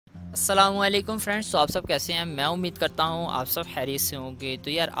अस्सलामुअलैकुम फ्रेंड्स। तो आप सब कैसे हैं? मैं उम्मीद करता हूं आप सब खैरियत से होंगे।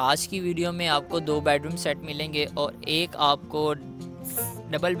 तो यार आज की वीडियो में आपको 2 बेडरूम सेट मिलेंगे और एक आपको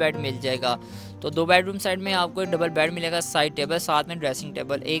डबल बेड मिल जाएगा। तो 2 बेडरूम सेट में आपको डबल बेड मिलेगा, साइड टेबल साथ में ड्रेसिंग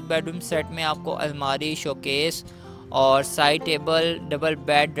टेबल। एक बेडरूम सेट में आपको अलमारी, शोकेस और side table, double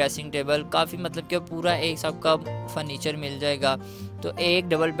bed, dressing table, काफ़ी मतलब कि पूरा एक सबका फर्नीचर मिल जाएगा। तो एक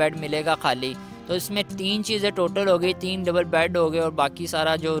डबल बेड मिलेगा खाली। तो इसमें 3 चीज़ें टोटल हो गई, 3 डबल बेड हो गए और बाकी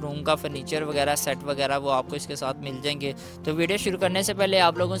सारा जो रूम का फर्नीचर वगैरह, सेट वगैरह, वो आपको इसके साथ मिल जाएंगे। तो वीडियो शुरू करने से पहले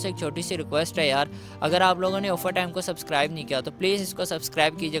आप लोगों से एक छोटी सी रिक्वेस्ट है यार, अगर आप लोगों ने ऑफर टाइम को सब्सक्राइब नहीं किया तो प्लीज़ इसको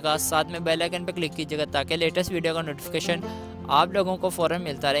सब्सक्राइब कीजिएगा, साथ में बेल आइकन पर क्लिक कीजिएगा ताकि लेटेस्ट वीडियो का नोटिफिकेशन आप लोगों को फ़ौरन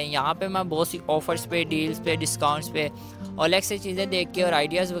मिलता रहे। यहाँ पे मैं बहुत सी ऑफर्स पे, डील्स पे, डिस्काउंट्स पे और अलग से चीज़ें देख के और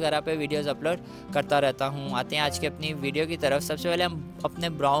आइडियाज़ वगैरह पे वीडियोस अपलोड करता रहता हूँ। आते हैं आज के अपनी वीडियो की तरफ। सबसे पहले हम अपने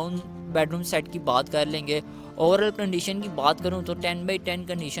ब्राउन बेडरूम सेट की बात कर लेंगे। ओवरऑल कंडीशन की बात करूं तो 10/10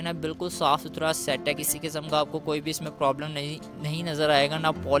 कंडीशन है, बिल्कुल साफ़ सुथरा सेट है। किसी किस्म का आपको कोई भी इसमें प्रॉब्लम नहीं नज़र आएगा।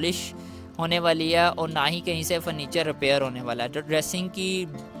 ना पॉलिश होने वाली है और ना ही कहीं से फर्नीचर रिपेयर होने वाला है। तो ड्रेसिंग की,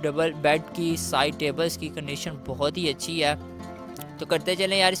 डबल बेड की, साइड टेबल्स की कंडीशन बहुत ही अच्छी है। तो करते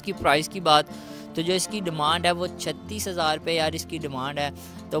चलें यार इसकी प्राइस की बात। तो जो इसकी डिमांड है वो 36,000 रुपये यार इसकी डिमांड है।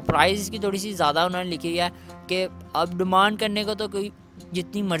 तो प्राइस इसकी थोड़ी सी ज़्यादा उन्होंने लिखी है कि अब डिमांड करने को तो कोई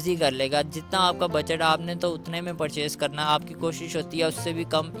जितनी मर्ज़ी कर लेगा, जितना आपका बजट आपने तो उतने में परचेज़ करना। आपकी कोशिश होती है उससे भी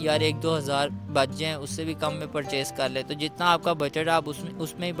कम यार 1-2 हज़ार बच जाएँ, उससे भी कम में परचेज़ कर ले। तो जितना आपका बजट आप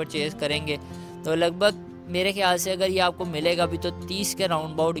उसमें ही परचेज़ करेंगे तो लगभग मेरे ख्याल से अगर ये आपको मिलेगा भी तो 30 के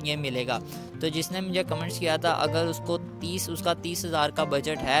राउंड अबाउट ये मिलेगा। तो जिसने मुझे कमेंट्स किया था, अगर उसका 30,000 का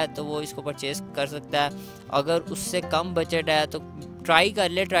बजट है तो वो इसको परचेज़ कर सकता है। अगर उससे कम बजट है तो ट्राई कर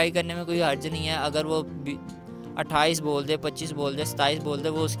ले, ट्राई करने में कोई हर्ज नहीं है। अगर वो 28 बोल दे, 25 बोल दे, 27 बोल दे,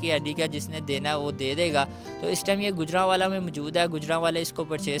 वो उसकी आईडी का जिसने देना है वो दे देगा। तो इस टाइम ये गुजरांवाला में मौजूद है, गुजरांवाला इसको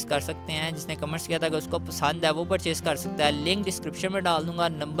परचेज़ कर सकते हैं। जिसने कमेंट्स किया था कि उसको पसंद है वो परचेज़ कर सकता है। लिंक डिस्क्रिप्शन में डाल दूंगा,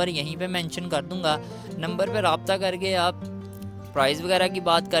 नंबर यहीं पे मेंशन कर दूंगा। नंबर पे रब्ता करके आप प्राइस वगैरह की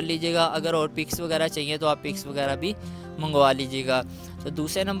बात कर लीजिएगा। अगर और पिक्स वगैरह चाहिए तो आप पिक्स वगैरह भी मंगवा लीजिएगा। तो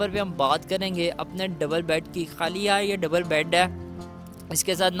दूसरे नंबर पे हम बात करेंगे अपने डबल बेड की। खाली यार ये डबल बेड है,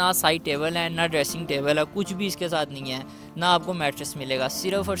 इसके साथ ना साइड टेबल है, ना ड्रेसिंग टेबल है, कुछ भी इसके साथ नहीं है। ना आपको मैट्रेस मिलेगा,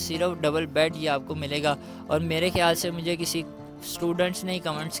 सिर्फ और सिर्फ डबल बेड ये आपको मिलेगा। और मेरे ख्याल से मुझे किसी स्टूडेंट्स ने ही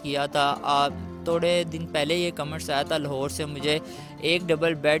कमेंट्स किया था, थोड़े दिन पहले ये कमेंट्स आया था लाहौर से मुझे, एक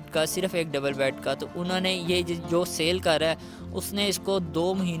डबल बेड का, सिर्फ एक डबल बेड का। तो उन्होंने ये जो सेल कर रहा है उसने इसको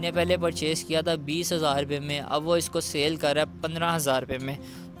 2 महीने पहले परचेज़ किया था 20,000 रुपये में। अब वो इसको सेल कर रहा है 15,000 रुपये में।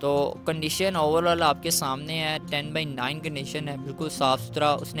 तो कंडीशन ओवरऑल आपके सामने है, 10/9 कंडीशन है, बिल्कुल साफ़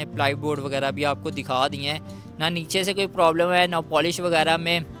सुथरा। उसने प्लाई बोर्ड वगैरह भी आपको दिखा दिए हैं, ना नीचे से कोई प्रॉब्लम है ना पॉलिश वगैरह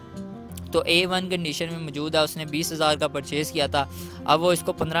में। तो A1 कंडीशन में मौजूद है। उसने 20,000 का परचेज़ किया था, अब वो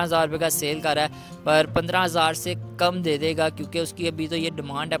इसको 15,000 रुपये का सेल कर रहा है, पर 15,000 से कम दे देगा क्योंकि उसकी अभी तो ये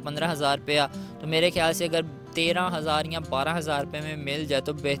डिमांड है 15,000 रुपया। तो मेरे ख्याल से अगर 13,000 या 12,000 रुपये में मिल जाए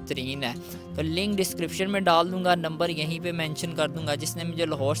तो बेहतरीन है। तो लिंक डिस्क्रिप्शन में डाल दूंगा, नंबर यहीं पे मेंशन कर दूंगा। जिसने मुझे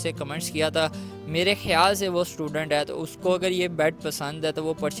लाहौर से कमेंट्स किया था, मेरे ख्याल से वो स्टूडेंट है, तो उसको अगर ये बेड पसंद है तो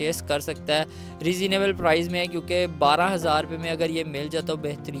वो परचेज़ कर सकता है। रीज़नेबल प्राइस में है क्योंकि 12,000 रुपये में अगर ये मिल जाए तो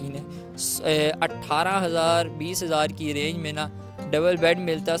बेहतरीन है। 18,000 20,000 की रेंज में ना डबल बेड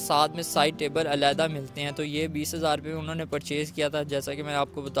मिलता है, साथ में साइड टेबल अलहदा मिलते हैं। तो ये 20,000 रुपये में उन्होंने परचेज़ किया था। जैसा कि मैं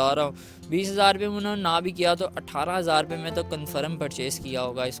आपको बता रहा हूँ, 20,000 रुपये में उन्होंने ना भी किया तो 18,000 रुपये में तो कन्फर्म परचेज़ किया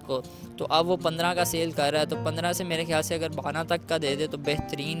होगा इसको। तो अब वो 15 का सेल कर रहा है, तो 15 से मेरे ख्याल से अगर 12 तक का दे दे तो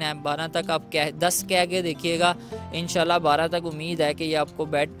बेहतरीन है। 12 तक आप 10 कह के देखिएगा, इंशाल्लाह 12 तक उम्मीद है कि ये आपको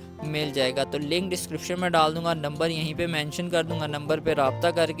बेड मिल जाएगा। तो लिंक डिस्क्रिप्शन में डाल दूंगा, नंबर यहीं पे मेंशन कर दूंगा। नंबर पे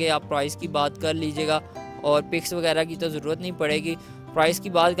रब्ता करके आप प्राइस की बात कर लीजिएगा और पिक्स वगैरह की तो ज़रूरत नहीं पड़ेगी। प्राइस की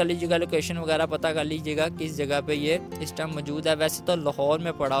बात कर लीजिएगा, लोकेशन वगैरह पता कर लीजिएगा किस जगह पे ये इस टाइम मौजूद है। वैसे तो लाहौर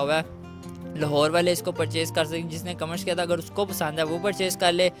में पड़ा हुआ है, लाहौर वाले इसको परचेज़ कर सकते। जिसने कमेंट्स किया था अगर उसको पसंद है वो परचेज़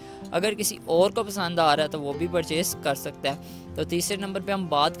कर ले, अगर किसी और को पसंद आ रहा है तो वो भी परचेज़ कर सकता है। तो तीसरे नंबर पे हम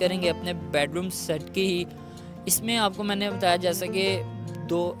बात करेंगे अपने बेडरूम सेट की ही। इसमें आपको मैंने बताया जैसा कि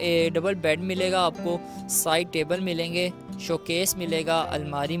डबल बेड मिलेगा, आपको साइड टेबल मिलेंगे, शोकेस मिलेगा,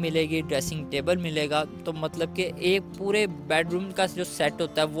 अलमारी मिलेगी, ड्रेसिंग टेबल मिलेगा। तो मतलब कि एक पूरे बेडरूम का जो सेट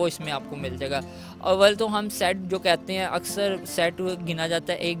होता है वो इसमें आपको मिल जाएगा। अव्वल तो हम सेट जो कहते हैं, अक्सर सेट गिना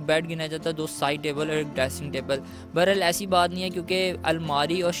जाता है, एक बेड गिना जाता है, 2 साइड टेबल और एक ड्रेसिंग टेबल। बहरहाल ऐसी बात नहीं है क्योंकि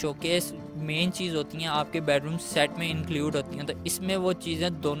अलमारी और शोकेस मेन चीज़ होती हैं, आपके बेडरूम सेट में इंक्लूड होती हैं। तो इसमें वो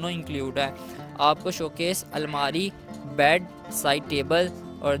चीज़ें दोनों इंक्लूड है। आपको शोकेस, अलमारी, बेड, साइड टेबल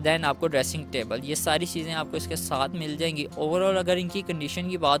और देन आपको ड्रेसिंग टेबल, ये सारी चीज़ें आपको इसके साथ मिल जाएंगी। ओवरऑल अगर इनकी कंडीशन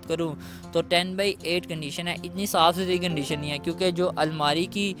की बात करूँ तो 10/8 कंडीशन है, इतनी साफ़ सुथरी कंडीशन नहीं है, क्योंकि जो अलमारी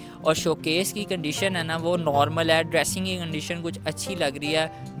की और शोकेस की कंडीशन है ना वो नॉर्मल है। ड्रेसिंग की कंडीशन कुछ अच्छी लग रही है।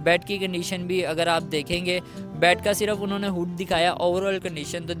 बेड की कंडीशन भी अगर आप देखेंगे, बेड का सिर्फ उन्होंने हुड दिखाया, ओवरऑल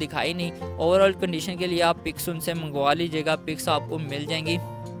कंडीशन तो दिखाई नहीं। ओवरऑल कंडीशन के लिए आप पिक्स उनसे मंगवा लीजिएगा, पिक्स आपको मिल जाएंगी।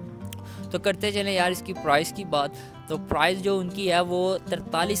 तो करते चलें यार इसकी प्राइस की बात। तो प्राइस जो उनकी है वो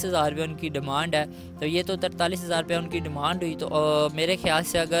 43,000 रुपये उनकी डिमांड है। तो ये तो 43,000 रुपये उनकी डिमांड हुई। तो मेरे ख्याल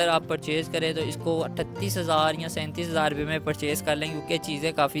से अगर आप परचेज़ करें तो इसको 38,000 या 37,000 रुपये में परचेज़ कर लें, क्योंकि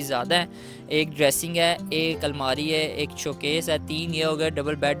चीज़ें काफ़ी ज़्यादा हैं। एक ड्रेसिंग है, एक अलमारी है, एक शोकेस है, 3 ये हो गया,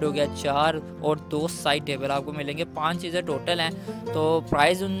 डबल बेड हो गया 4, और 2 साइड टेबल आपको मिलेंगे, 5 चीज़ें टोटल हैं। तो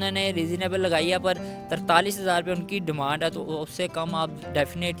प्राइस उन्होंने रीज़नेबल लगाई है, पर 43,000 रुपये उनकी डिमांड है, तो उससे कम आप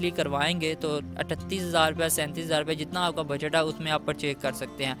डेफिनेटली करवाएंगे तो 38,000 रुपये 37,000 रुपये जितना आपका बजट है उसमें आप परचेज कर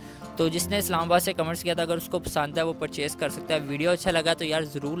सकते हैं। तो जिसने इस्लामाबाद से कमेंट्स किया था, अगर उसको पसंद है वो परचेज़ कर सकता है। वीडियो अच्छा लगा तो यार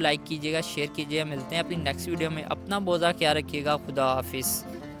ज़रूर लाइक कीजिएगा, शेयर कीजिएगा। मिलते हैं अपनी नेक्स्ट वीडियो में। अपना बहुत ख्याल रखिएगा। खुदा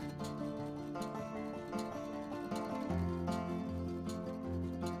हाफिज़।